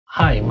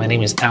Hi, my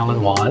name is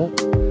Alan Wan.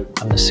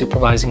 I'm the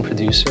supervising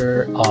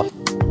producer of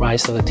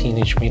Rise of the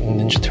Teenage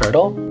Mutant Ninja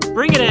Turtle.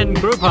 Bring it in,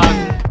 group hug.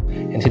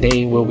 And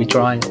today we'll be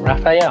drawing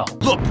Raphael.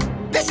 Look,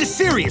 this is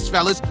serious,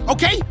 fellas,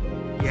 okay?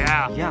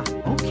 Yeah.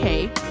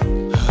 Okay.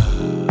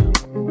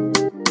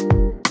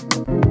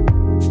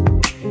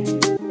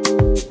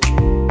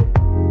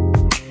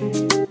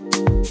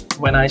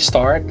 When I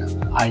start,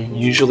 I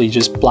usually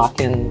just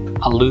block in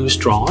a loose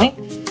drawing.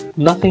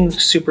 Nothing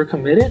super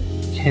committed,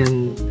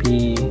 can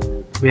be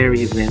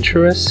very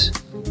adventurous.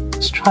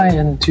 Let's try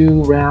and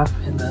do Raph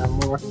in a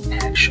more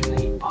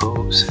actiony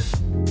pose.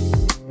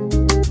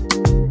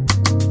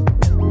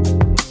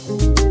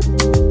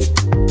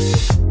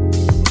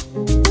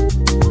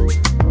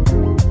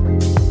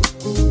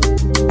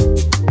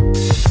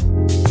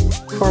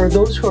 For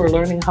those who are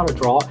learning how to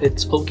draw,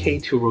 it's okay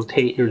to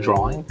rotate your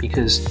drawing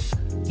because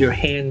your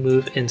hand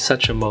moves in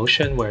such a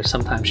motion where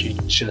sometimes you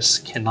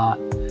just cannot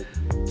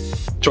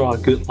draw a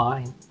good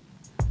line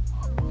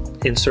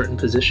in certain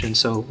positions.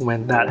 So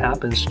when that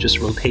happens, just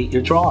rotate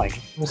your drawing.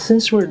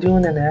 Since we're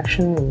doing an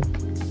action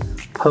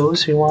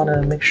pose, we want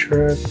to make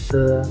sure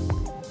the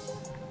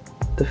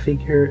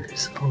figure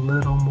is a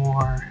little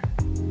more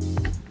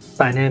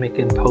dynamic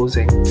in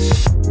posing.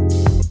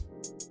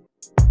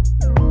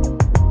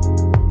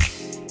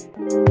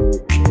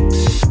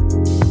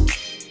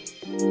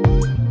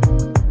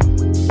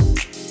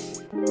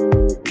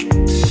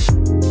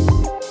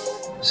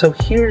 So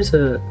here's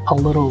a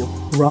little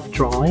rough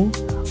drawing.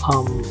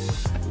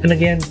 And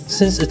again,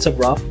 since it's a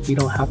rough, we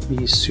don't have to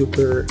be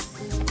super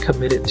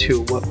committed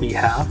to what we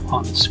have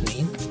on the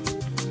screen.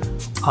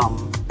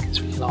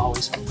 Because we can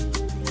always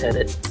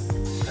edit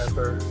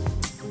whatever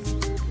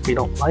we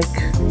don't like.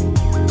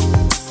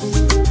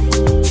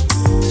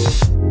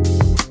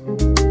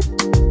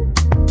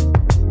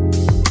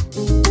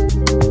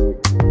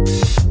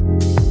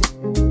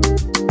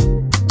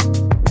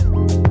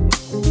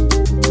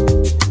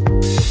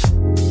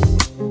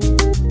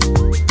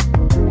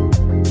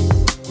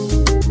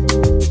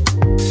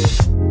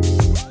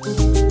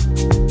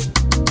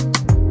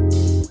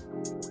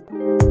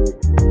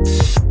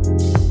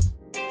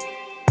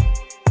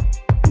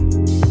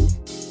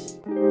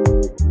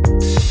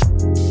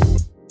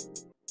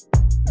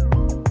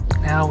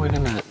 Now we're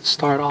gonna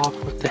start off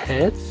with the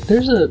head.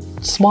 There's a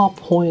small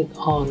point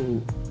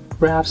on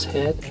Raph's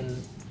head, and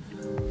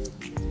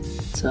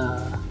it's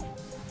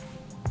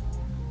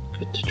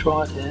good to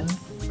draw it in.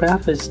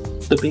 Raph is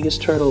the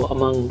biggest turtle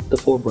among the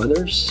 4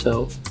 brothers,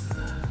 so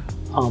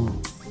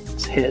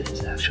his head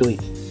is actually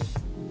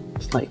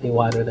slightly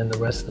wider than the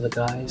rest of the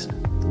guys.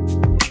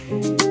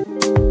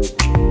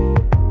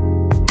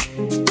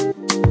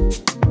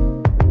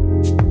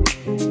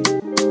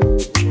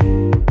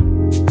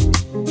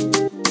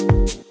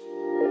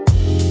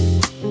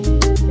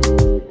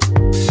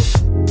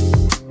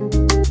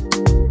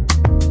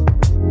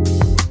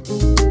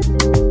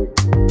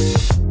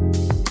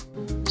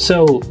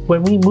 So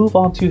when we move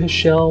on to his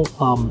shell,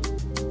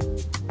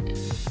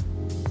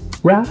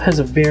 Raph has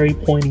a very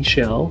pointy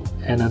shell,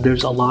 and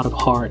there's a lot of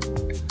hard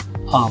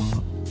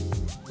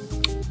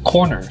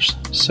corners,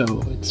 so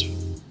it's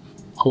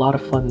a lot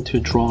of fun to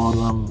draw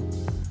them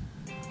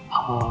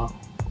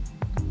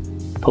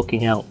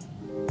poking out.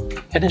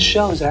 And his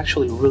shell is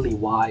actually really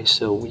wide,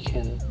 so we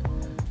can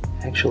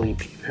actually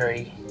be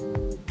very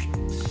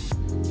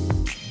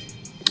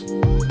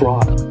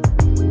broad.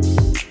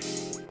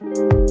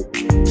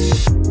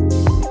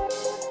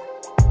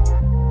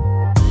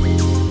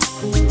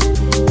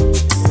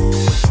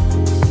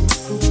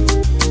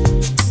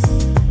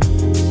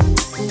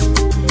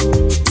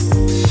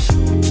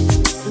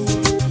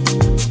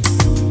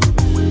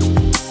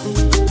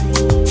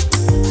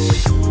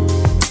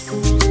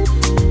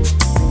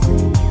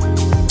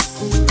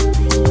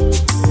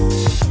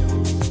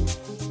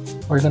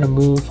 We're going to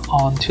move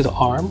on to the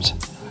arms,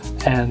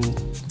 and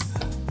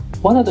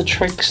one of the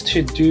tricks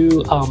to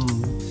do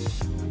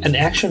an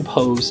action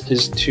pose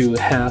is to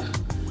have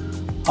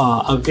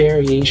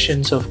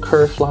variations of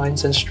curved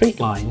lines and straight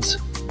lines.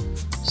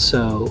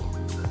 So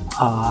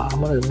I'm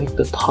going to make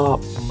the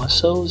top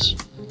muscles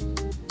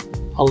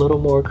a little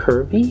more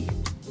curvy,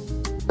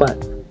 but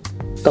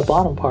the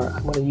bottom part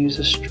I'm going to use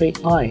a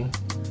straight line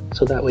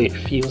so that way it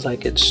feels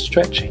like it's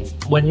stretching.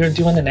 When you're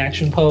doing an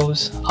action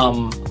pose,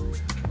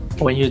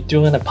 when you're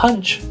doing a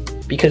punch,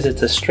 because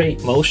it's a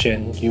straight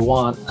motion, you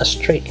want a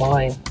straight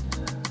line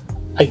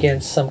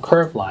against some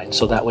curved line,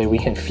 so that way we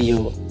can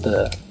feel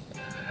the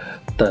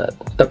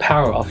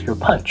power of your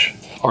punch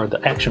or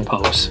the action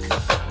pose.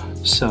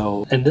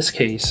 So in this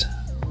case,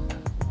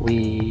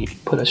 we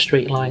put a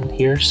straight line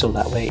here so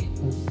that way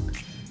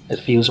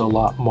it feels a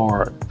lot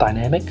more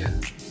dynamic.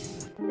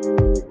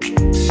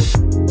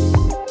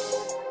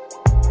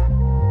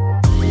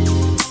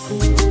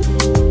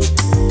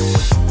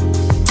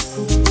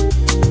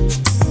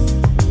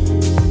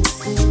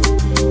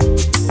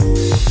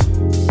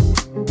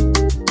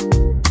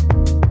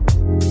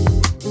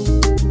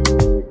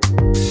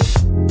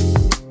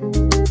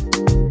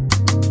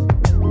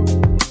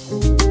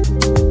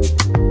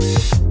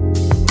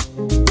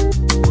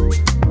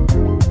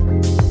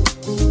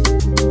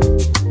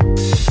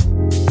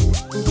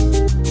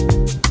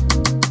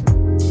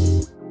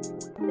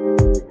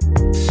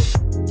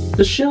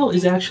 The shell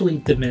is actually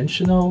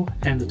dimensional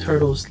and the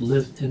turtles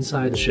live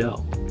inside the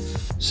shell.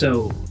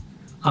 So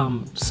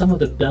some of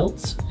the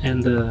belts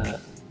and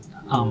the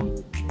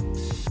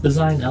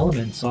design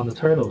elements on the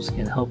turtles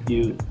can help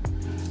you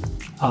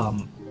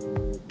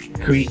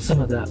create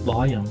some of that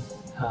volume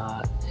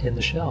in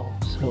the shell.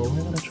 So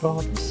we're going to draw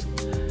this,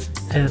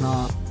 and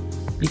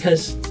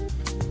because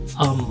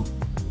the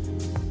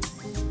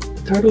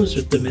turtles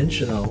are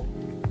dimensional,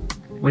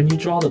 when you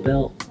draw the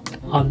belt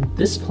on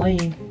this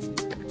plane,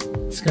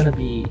 it's going to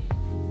be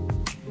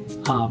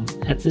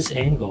at this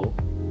angle,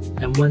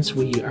 and once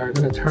we are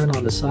going to turn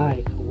on the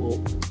side,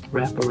 we'll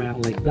wrap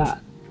around like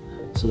that.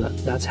 So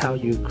that's how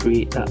you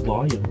create that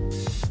volume.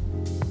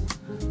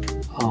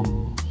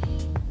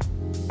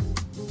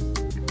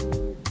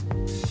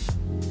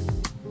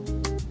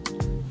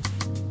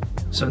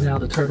 So now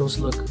the turtles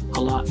look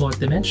a lot more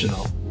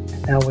dimensional.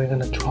 Now we're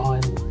going to draw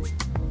in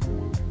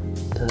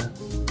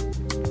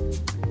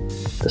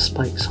the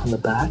spikes on the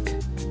back.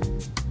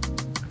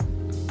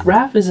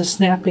 Raph is a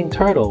snapping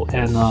turtle,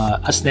 and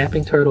a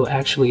snapping turtle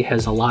actually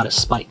has a lot of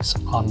spikes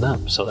on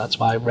them, so that's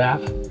why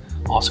Raph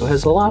also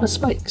has a lot of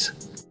spikes.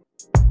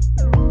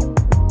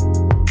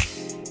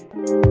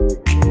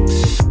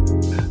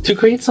 To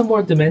create some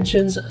more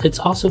dimensions, it's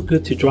also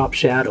good to drop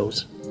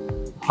shadows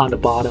on the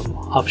bottom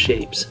of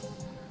shapes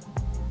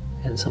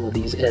and some of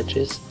these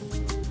edges.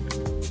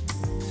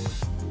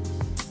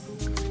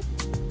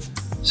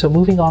 So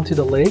moving on to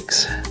the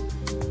legs,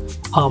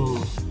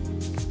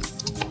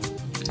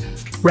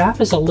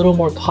 Raph is a little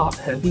more top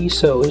heavy,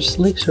 so his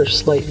legs are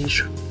slightly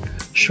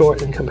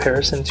short in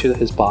comparison to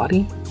his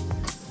body.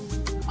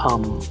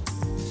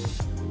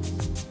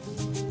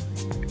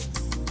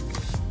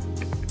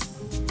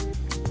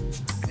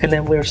 And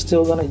then we're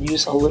still going to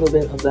use a little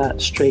bit of that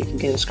straight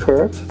against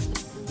curve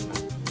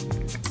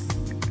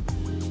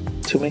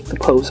to make the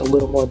pose a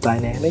little more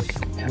dynamic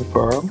and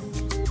firm.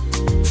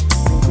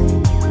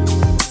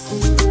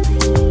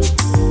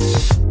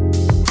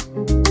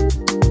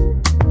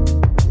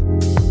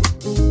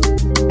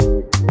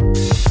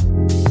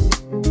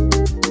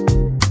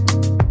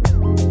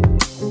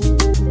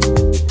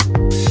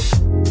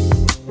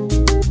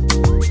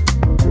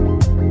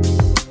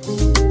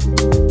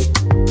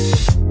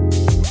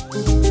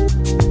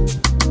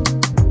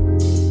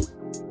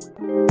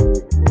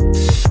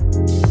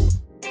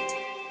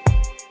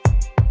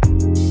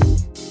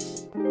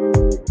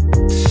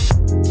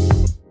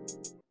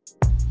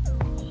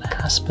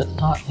 Last but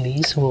not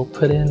least, we'll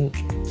put in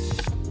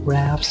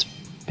Raph's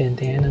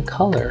bandana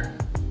color,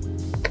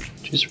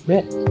 which is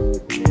red.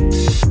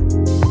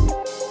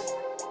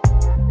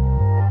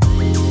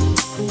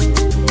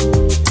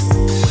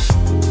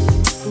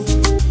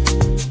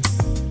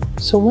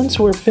 So once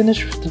we're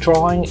finished with the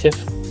drawing, if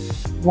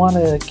we want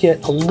to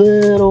get a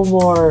little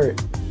more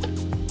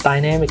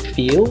dynamic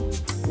feel,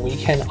 we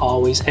can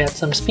always add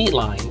some speed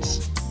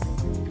lines.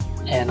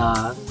 And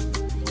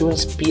doing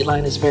speed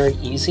line is very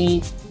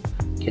easy.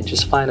 You can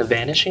just find a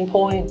vanishing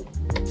point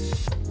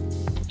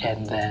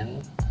and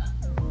then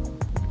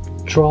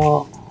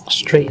draw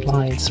straight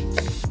lines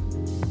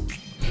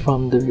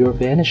from your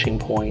vanishing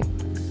point.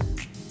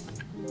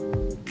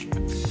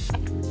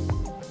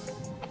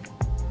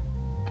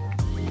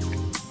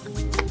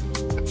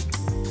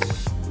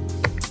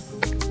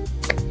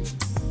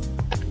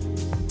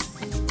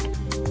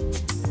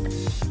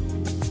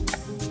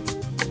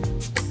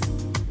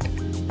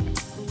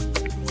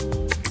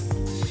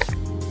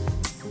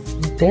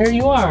 There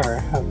you are,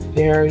 a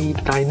very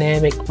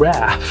dynamic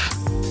Raph.